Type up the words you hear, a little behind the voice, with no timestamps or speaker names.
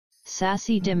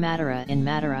Sassi di Matera in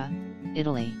Matera,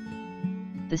 Italy.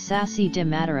 The Sassi di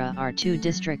Matera are two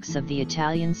districts of the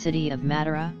Italian city of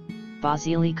Matera,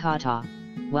 Basilicata,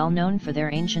 well known for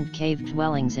their ancient cave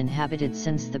dwellings inhabited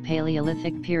since the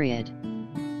Paleolithic period.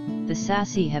 The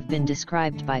Sassi have been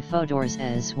described by Fodor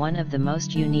as one of the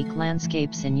most unique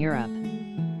landscapes in Europe.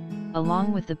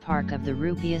 Along with the park of the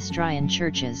Rupestrian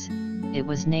Churches, it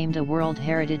was named a World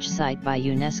Heritage Site by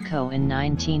UNESCO in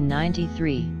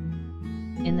 1993.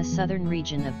 In the southern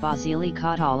region of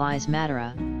Basilicata lies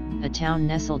Matera, a town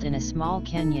nestled in a small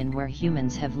canyon where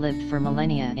humans have lived for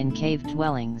millennia in cave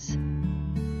dwellings.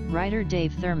 Writer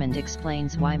Dave Thurmond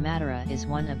explains why Matera is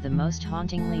one of the most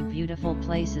hauntingly beautiful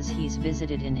places he's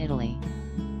visited in Italy.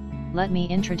 Let me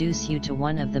introduce you to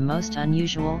one of the most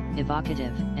unusual,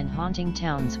 evocative, and haunting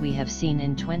towns we have seen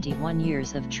in 21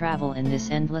 years of travel in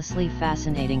this endlessly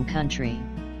fascinating country.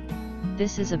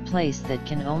 This is a place that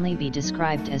can only be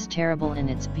described as terrible in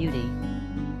its beauty.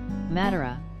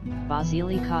 Matera,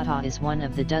 Basilicata is one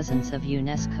of the dozens of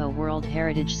UNESCO World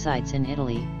Heritage Sites in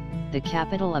Italy, the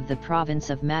capital of the province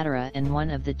of Matera and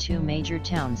one of the two major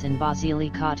towns in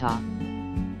Basilicata.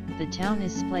 The town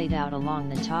is splayed out along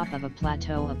the top of a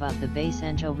plateau above the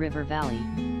Basilicata River Valley,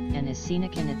 and is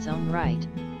scenic in its own right,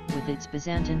 with its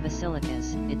Byzantine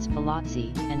basilicas, its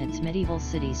palazzi, and its medieval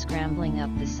city scrambling up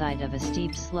the side of a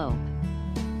steep slope.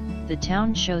 The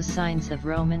town shows signs of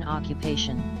Roman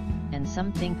occupation, and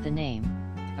some think the name,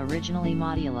 originally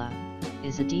Modula,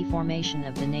 is a deformation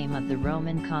of the name of the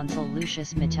Roman consul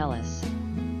Lucius Metellus.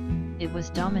 It was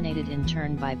dominated in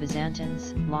turn by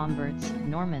Byzantines, Lombards,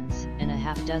 Normans, and a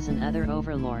half-dozen other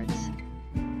overlords.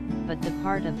 But the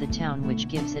part of the town which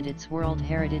gives it its World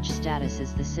Heritage status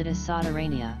is the Città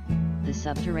Sotterranea, the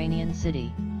subterranean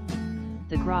city.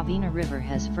 The Gravina River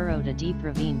has furrowed a deep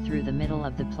ravine through the middle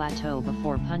of the plateau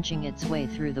before punching its way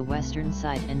through the western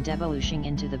side and debouching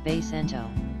into the Basilicata.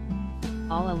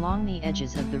 All along the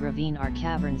edges of the ravine are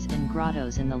caverns and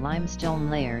grottos in the limestone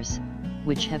layers,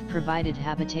 which have provided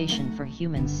habitation for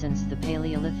humans since the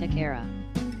Paleolithic era.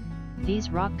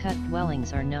 These rock-cut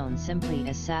dwellings are known simply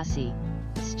as Sassi,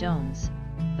 stones,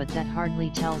 but that hardly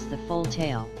tells the full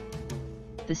tale.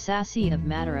 The Sassi of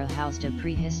Matera housed a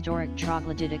prehistoric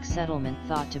troglodytic settlement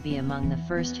thought to be among the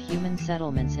first human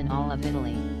settlements in all of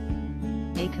Italy.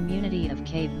 A community of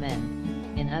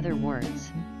cavemen, in other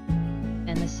words.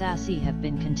 And the Sassi have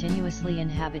been continuously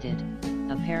inhabited,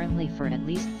 apparently for at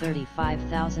least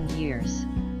 35,000 years.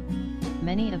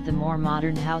 Many of the more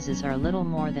modern houses are little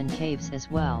more than caves as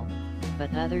well,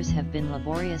 but others have been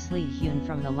laboriously hewn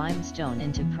from the limestone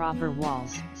into proper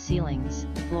walls, ceilings,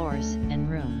 floors, and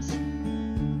rooms.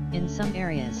 In some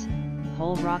areas,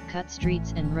 whole rock-cut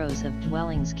streets and rows of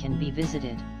dwellings can be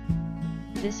visited.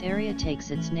 This area takes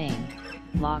its name,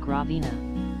 La Gravina,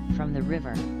 from the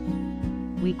river.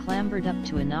 We clambered up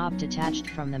to a knob detached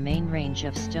from the main range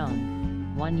of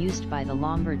stone, one used by the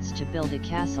Lombards to build a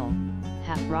castle,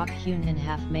 half rock-hewn and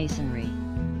half masonry.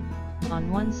 On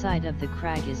one side of the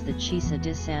crag is the Chiesa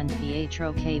di San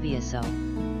Pietro Cavieso,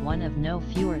 one of no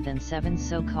fewer than 7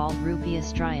 so-called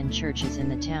Rupestrian churches in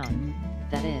the town,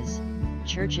 that is,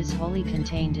 churches wholly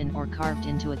contained in or carved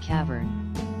into a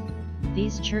cavern.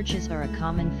 These churches are a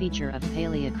common feature of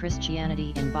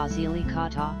Paleo-Christianity in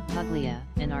Basilicata, Puglia,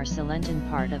 and our Salentan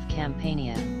part of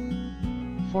Campania.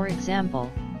 For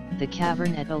example, the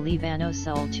cavern at Olivano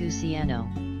sul Tuciano,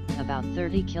 about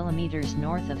 30 kilometers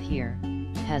north of here,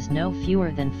 has no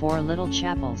fewer than 4 little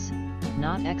chapels,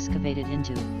 not excavated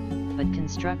into, but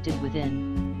constructed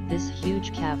within, this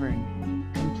huge cavern,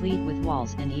 complete with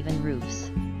walls and even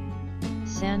roofs.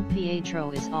 San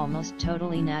Pietro is almost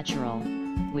totally natural,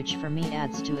 which for me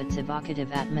adds to its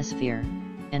evocative atmosphere,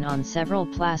 and on several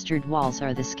plastered walls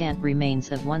are the scant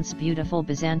remains of once beautiful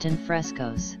Byzantine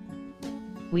frescoes.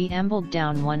 We ambled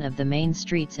down one of the main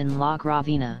streets in La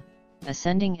Gravina,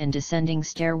 ascending and descending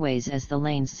stairways as the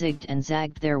lanes zigged and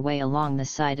zagged their way along the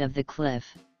side of the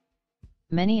cliff.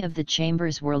 Many of the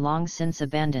chambers were long since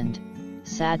abandoned,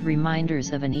 sad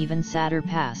reminders of an even sadder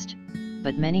past,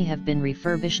 but many have been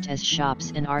refurbished as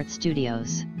shops and art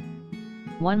studios.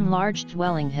 One large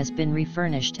dwelling has been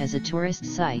refurnished as a tourist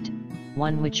site,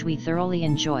 one which we thoroughly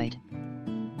enjoyed.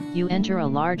 You enter a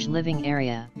large living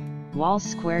area, walls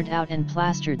squared out and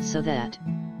plastered so that,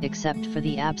 except for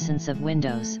the absence of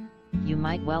windows, you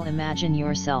might well imagine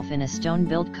yourself in a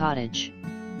stone-built cottage.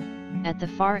 At the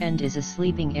far end is a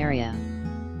sleeping area.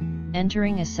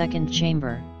 Entering a second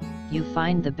chamber, you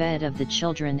find the bed of the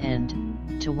children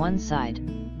and, to one side,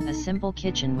 a simple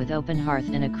kitchen with open hearth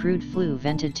and a crude flue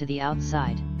vented to the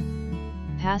outside.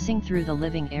 Passing through the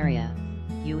living area,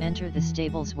 you enter the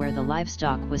stables where the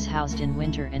livestock was housed in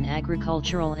winter and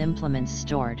agricultural implements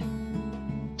stored.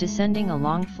 Descending a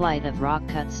long flight of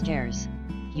rock-cut stairs,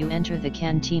 you enter the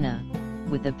cantina,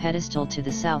 with a pedestal to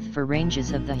the south for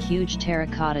ranges of the huge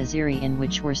terracotta ziri in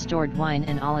which were stored wine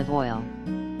and olive oil.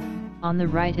 On the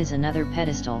right is another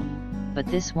pedestal, but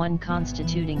this one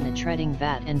constituting the treading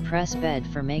vat and press bed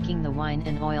for making the wine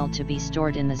and oil to be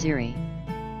stored in the ziri.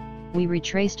 We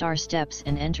retraced our steps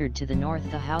and entered to the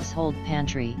north the household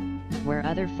pantry, where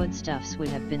other foodstuffs would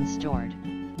have been stored.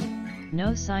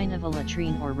 No sign of a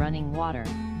latrine or running water.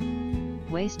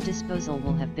 Waste disposal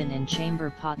will have been in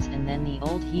chamber pots and then the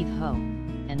old heave-ho,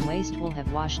 and waste will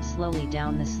have washed slowly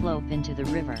down the slope into the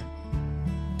river.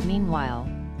 Meanwhile,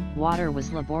 water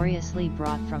was laboriously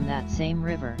brought from that same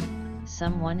river,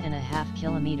 some 1.5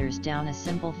 kilometers down a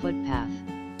simple footpath.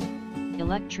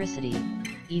 Electricity,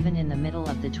 even in the middle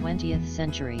of the 20th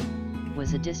century,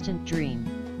 was a distant dream.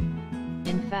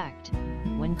 In fact,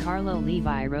 when Carlo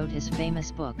Levi wrote his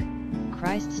famous book,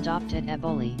 Christ Stopped at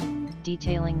Eboli,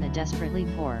 detailing the desperately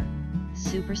poor,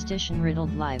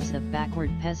 superstition-riddled lives of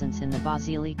backward peasants in the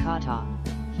Basilicata,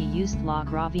 he used La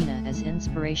Gravina as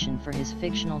inspiration for his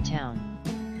fictional town.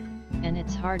 And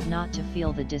it's hard not to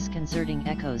feel the disconcerting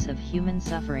echoes of human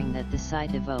suffering that the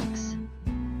site evokes.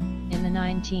 In the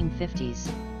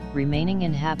 1950s, remaining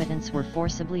inhabitants were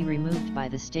forcibly removed by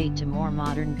the state to more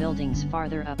modern buildings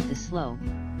farther up the slope,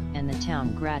 and the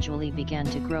town gradually began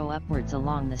to grow upwards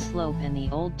along the slope and the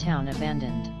old town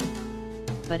abandoned.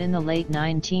 But in the late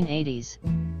 1980s,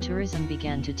 tourism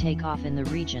began to take off in the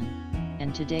region,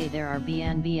 and today there are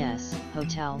B&Bs,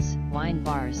 hotels, wine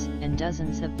bars, and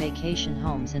dozens of vacation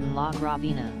homes in La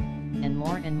Gravina, and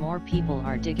more people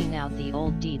are digging out the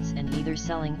old deeds and either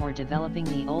selling or developing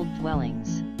the old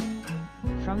dwellings.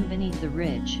 From beneath the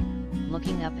ridge,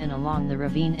 looking up and along the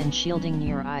ravine and shielding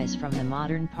your eyes from the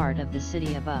modern part of the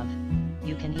city above,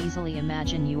 you can easily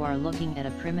imagine you are looking at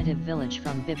a primitive village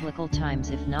from biblical times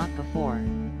if not before,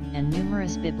 and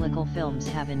numerous biblical films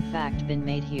have in fact been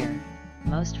made here,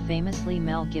 most famously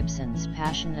Mel Gibson's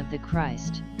Passion of the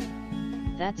Christ.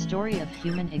 That story of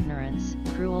human ignorance,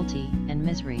 cruelty, and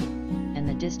misery, and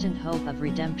the distant hope of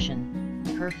redemption,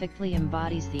 perfectly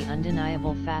embodies the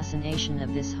undeniable fascination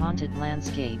of this haunted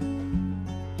landscape.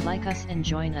 Like us and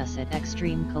join us at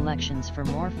Extreme Collections for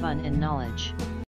more fun and knowledge.